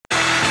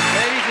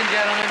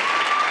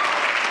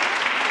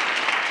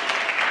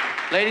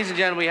Ladies and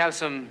gentlemen, we have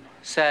some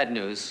sad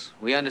news.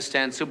 We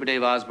understand Super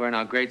Dave Osborne,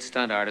 our great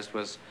stunt artist,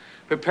 was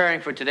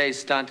preparing for today's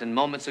stunt and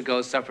moments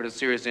ago suffered a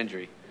serious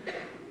injury.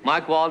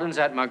 Mike Walden's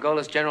at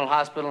Margolis General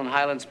Hospital in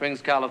Highland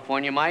Springs,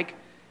 California. Mike,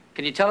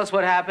 can you tell us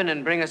what happened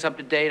and bring us up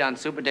to date on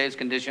Super Dave's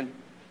condition?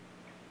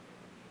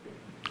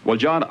 Well,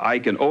 John, I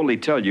can only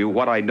tell you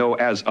what I know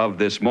as of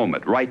this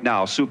moment. Right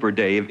now, Super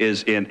Dave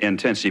is in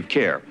intensive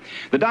care.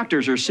 The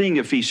doctors are seeing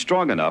if he's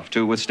strong enough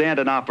to withstand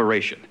an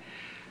operation.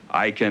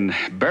 I can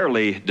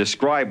barely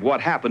describe what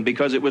happened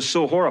because it was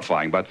so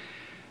horrifying, but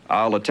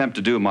I'll attempt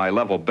to do my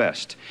level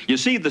best. You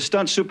see, the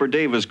stunt Super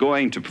Dave is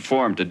going to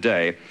perform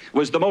today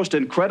was the most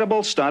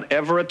incredible stunt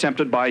ever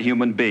attempted by a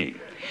human being.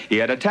 He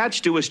had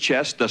attached to his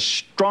chest the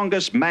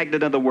strongest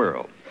magnet in the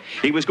world.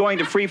 He was going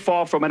to free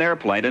fall from an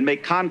airplane and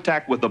make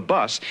contact with a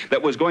bus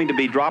that was going to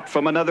be dropped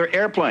from another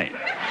airplane.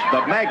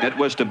 The magnet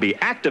was to be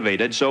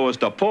activated so as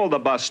to pull the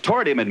bus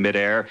toward him in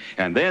midair,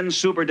 and then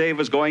Super Dave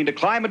was going to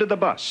climb into the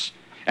bus.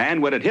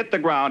 And when it hit the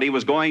ground, he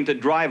was going to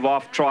drive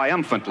off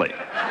triumphantly.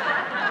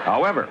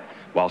 However,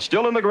 while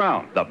still in the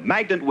ground, the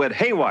magnet went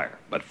haywire.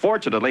 But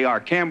fortunately,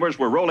 our cameras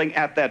were rolling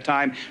at that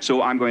time,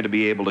 so I'm going to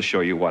be able to show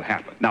you what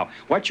happened. Now,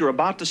 what you're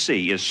about to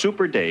see is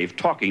Super Dave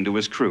talking to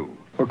his crew.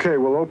 Okay,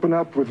 we'll open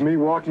up with me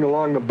walking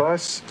along the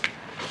bus.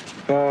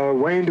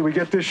 Wayne, do we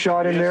get this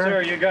shot in there?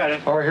 Yes, sir, you got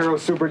it. Our hero,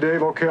 Super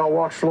Dave. Okay, I'll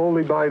walk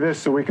slowly by this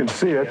so we can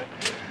see it.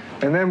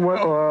 And then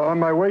on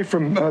my way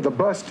from the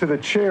bus to the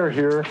chair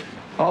here,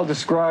 I'll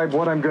describe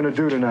what I'm going to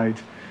do tonight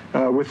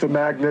with the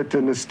magnet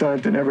and the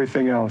stunt and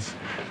everything else.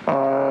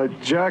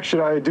 Jack,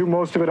 should I do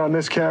most of it on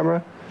this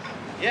camera?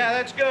 Yeah,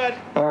 that's good.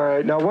 All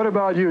right, now what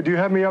about you? Do you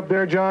have me up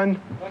there, John?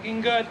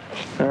 Looking good.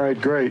 All right,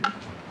 great.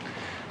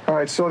 All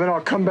right, so then I'll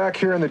come back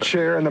here in the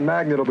chair and the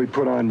magnet will be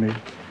put on me.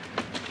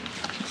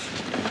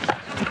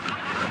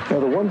 Now,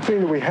 the one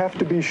thing that we have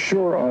to be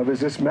sure of is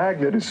this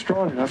magnet is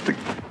strong enough to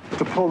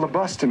pull the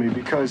bus to me,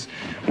 because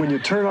when you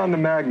turn on the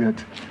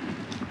magnet,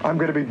 I'm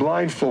going to be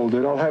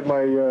blindfolded. I'll have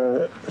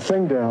my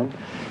thing down,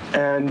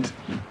 and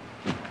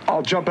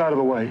I'll jump out of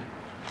the way.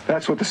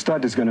 That's what the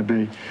stunt is going to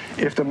be.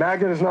 If the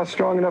magnet is not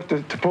strong enough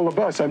to pull a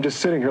bus, I'm just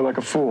sitting here like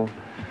a fool.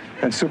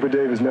 And Super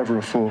Dave is never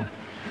a fool.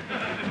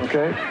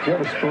 Okay? Do you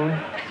have a spoon?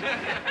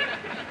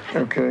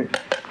 Okay.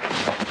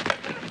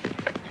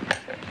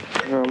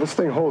 Now, this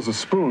thing holds a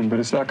spoon, but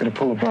it's not going to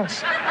pull a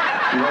bus.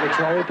 You want to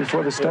try it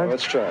before the stunt? Yeah,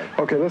 let's try.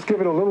 Okay, let's give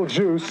it a little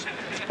juice,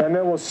 and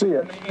then we'll see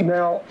it.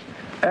 Now,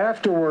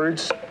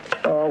 afterwards,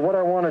 what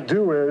I want to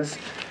do is,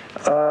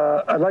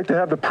 I'd like to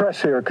have the press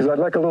here, because I'd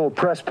like a little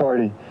press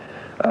party,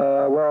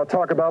 where I'll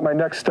talk about my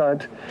next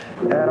stunt,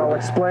 and I'll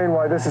explain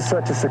why this is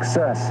such a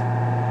success.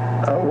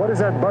 What is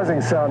that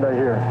buzzing sound I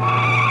hear?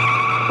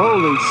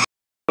 Holy s***,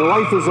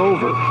 life is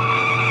over.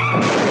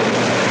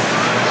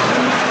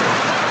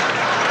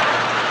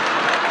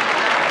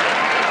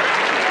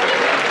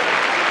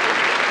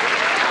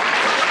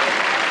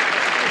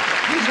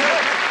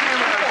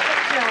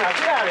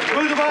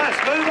 Move the bus!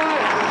 Move the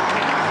bus!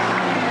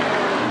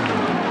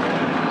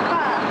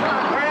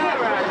 Hurry up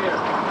right here.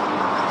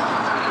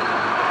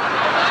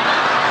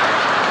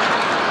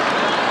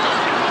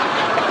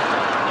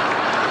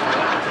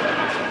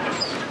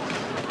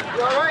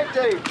 You all right,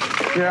 Dave?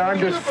 Yeah, I'm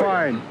just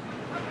fine.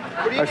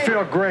 I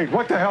feel great.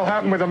 What the hell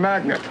happened with the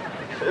magnet?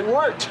 It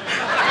worked.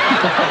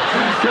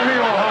 Get me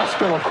to a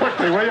hospital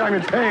quickly, will you? I'm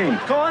in pain.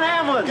 Call an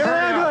ambulance! Get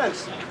an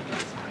ambulance!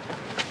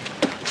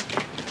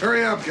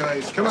 Hurry up,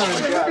 guys. Come on.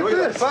 Look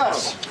at this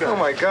bus. Oh,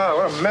 my God,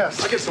 what a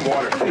mess. I'll get some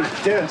water. Look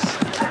at this.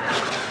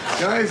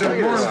 Guys,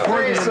 I'm more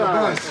important than the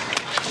bus.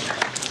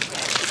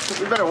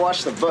 We better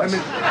wash the bus.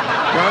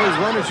 Guys,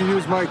 why don't you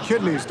use my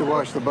kidneys to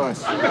wash the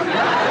bus?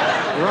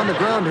 They're on the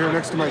ground here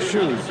next to my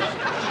shoes.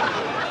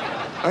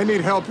 I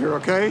need help here,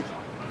 okay?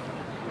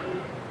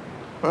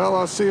 Well,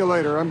 I'll see you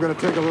later. I'm going to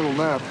take a little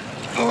nap.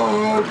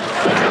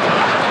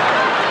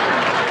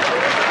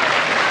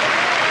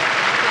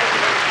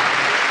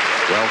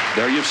 Well,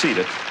 there you've seen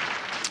it.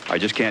 I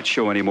just can't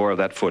show any more of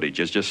that footage.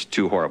 It's just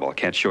too horrible. I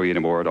can't show you any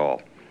more at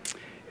all.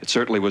 It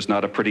certainly was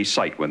not a pretty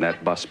sight when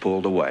that bus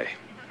pulled away.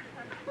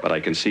 But I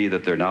can see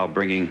that they're now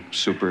bringing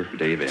Super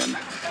Dave in.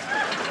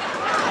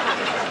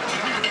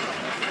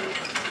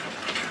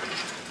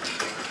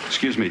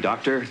 Excuse me,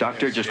 doctor.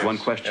 Doctor, just one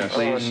question,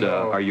 please.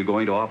 Are you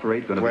going to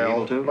operate? Going to be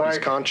able to? He's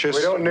conscious.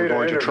 we don't need We're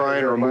going to try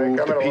and remove Mike.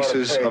 I'm the in a lot of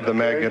pieces pain, of the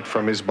magnet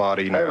from his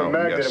body I have a now.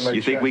 magnet in Yes. my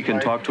You think we can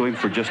Mike. talk to him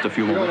for just a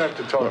few You don't moments?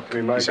 have to talk to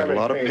me, Mike. He's in I'm a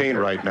lot of pain here.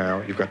 right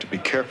now. You've got to be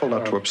careful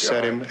not to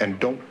upset him, and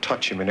don't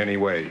touch him in any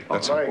way.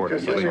 That's Mike,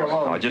 important. just leave me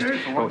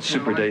alone.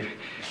 Super Dave.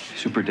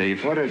 Super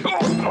Dave. What is it?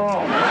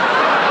 Oh,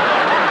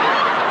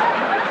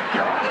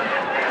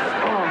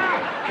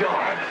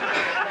 God.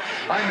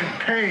 I'm in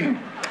pain.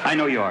 I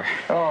know you are.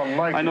 Oh,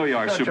 Mike. I know you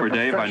are, such a Super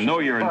Dave. I know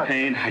you're in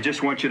professional pain. I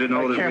just want you to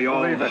know I that can't we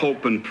all believe it.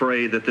 hope and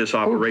pray that this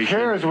operation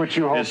cares what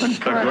you hope is and a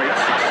pray? great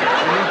success. I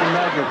need the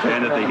magnet taken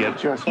And that they out of get the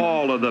chest.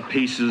 all of the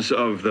pieces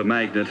of the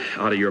magnet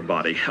out of your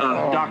body.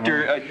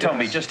 Doctor, tell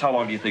me, just how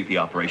long do you think the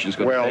operation's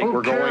going to Well, take?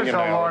 we're going in Who cares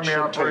how now. long It the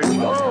should take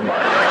operation? Oh, my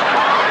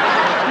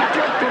God.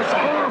 Get this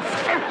off.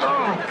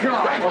 Oh,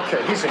 God.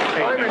 Okay, he's in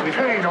pain. I'm in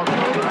pain,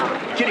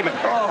 okay? Get him in.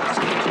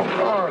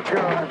 Oh,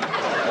 God.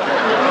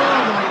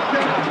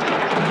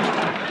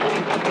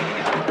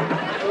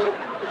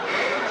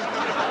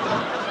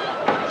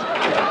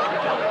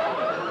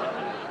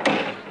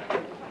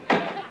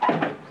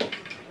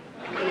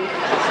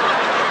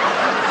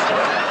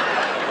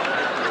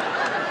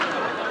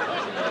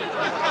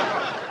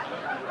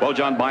 Well,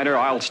 John Miner,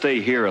 I'll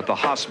stay here at the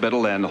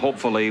hospital, and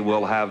hopefully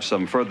we'll have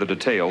some further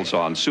details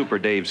on Super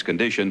Dave's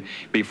condition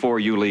before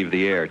you leave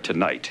the air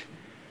tonight.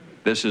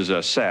 This is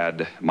a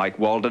sad Mike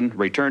Walden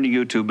returning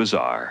you to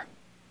Bazaar.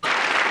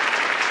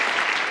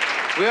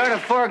 We are to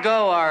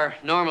forego our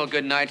normal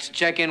good nights to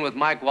check in with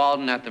Mike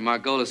Walden at the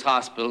Margolis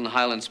Hospital in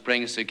Highland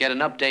Springs to get an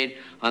update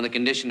on the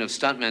condition of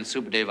stuntman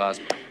Super Dave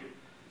Osborne.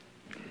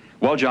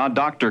 Well, John,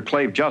 Dr.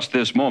 Clave just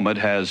this moment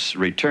has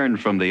returned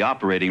from the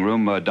operating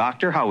room.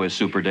 Doctor, how is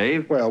Super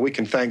Dave? Well, we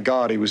can thank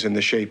God he was in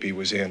the shape he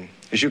was in.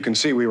 As you can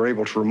see, we were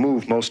able to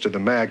remove most of the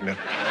magnet.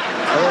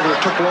 However,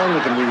 it took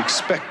longer than we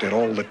expected.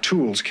 All the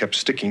tools kept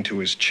sticking to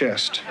his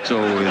chest.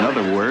 So, in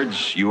other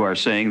words, you are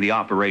saying the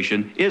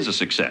operation is a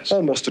success?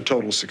 Almost a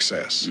total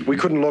success. We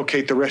couldn't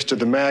locate the rest of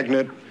the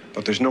magnet,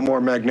 but there's no more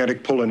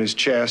magnetic pull in his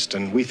chest,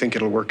 and we think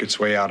it'll work its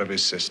way out of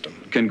his system.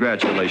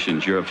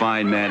 Congratulations. You're a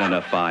fine man and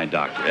a fine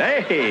doctor.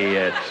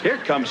 Hey, here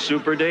comes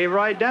Super Dave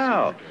right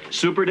now.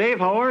 Super Dave,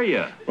 how are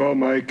you? Well,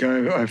 Mike,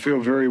 I feel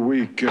very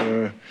weak.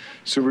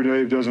 Super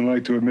Dave doesn't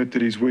like to admit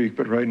that he's weak,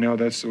 but right now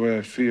that's the way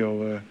I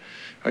feel.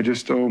 I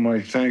just owe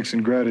my thanks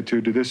and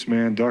gratitude to this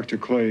man, Dr.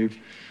 Clave,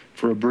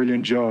 for a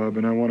brilliant job,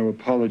 and I want to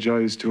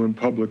apologize to him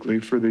publicly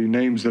for the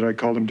names that I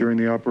called him during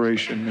the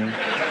operation.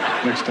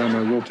 Next time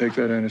I will take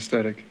that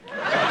anesthetic.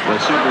 Well,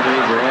 Super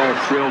Dave, we're all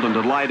thrilled and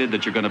delighted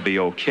that you're going to be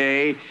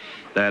okay,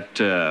 that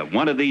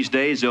one of these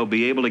days they'll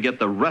be able to get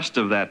the rest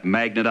of that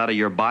magnet out of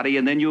your body,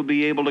 and then you'll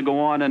be able to go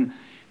on and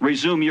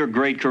resume your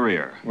great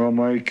career. Well,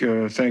 Mike,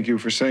 thank you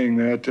for saying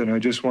that, and I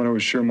just want to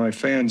assure my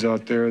fans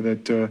out there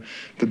that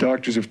the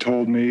doctors have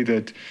told me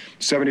that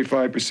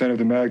 75% of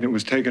the magnet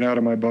was taken out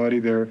of my body.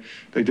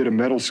 They did a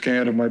metal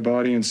scan of my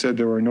body and said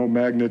there were no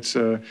magnets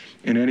in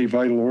any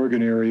vital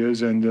organ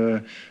areas, and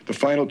the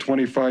final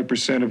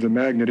 25% of the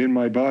magnet in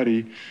my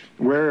body,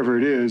 wherever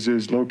it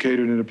is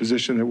located in a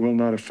position that will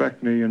not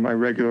affect me in my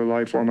regular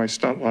life or my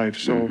stunt life.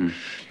 So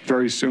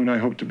very soon I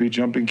hope to be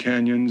jumping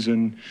canyons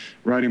and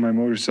riding my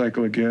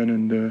motorcycle again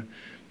and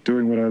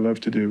doing what I love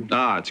to do.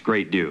 Ah, it's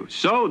great news.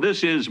 So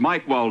this is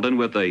Mike Walden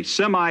with a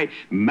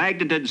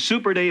semi-magneted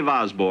Super Dave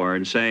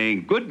Osborne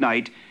saying good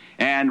night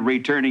and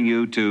returning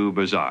you to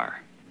Bazaar.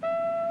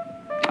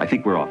 I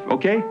think we're off.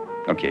 Okay?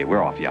 Okay,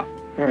 we're off, yeah.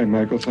 All right,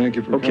 Michael, thank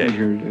you for coming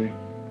here today.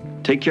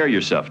 Take care of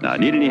yourself now.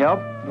 Need any help?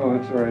 No,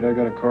 that's all right. I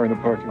got a car in the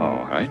parking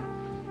lot. All right.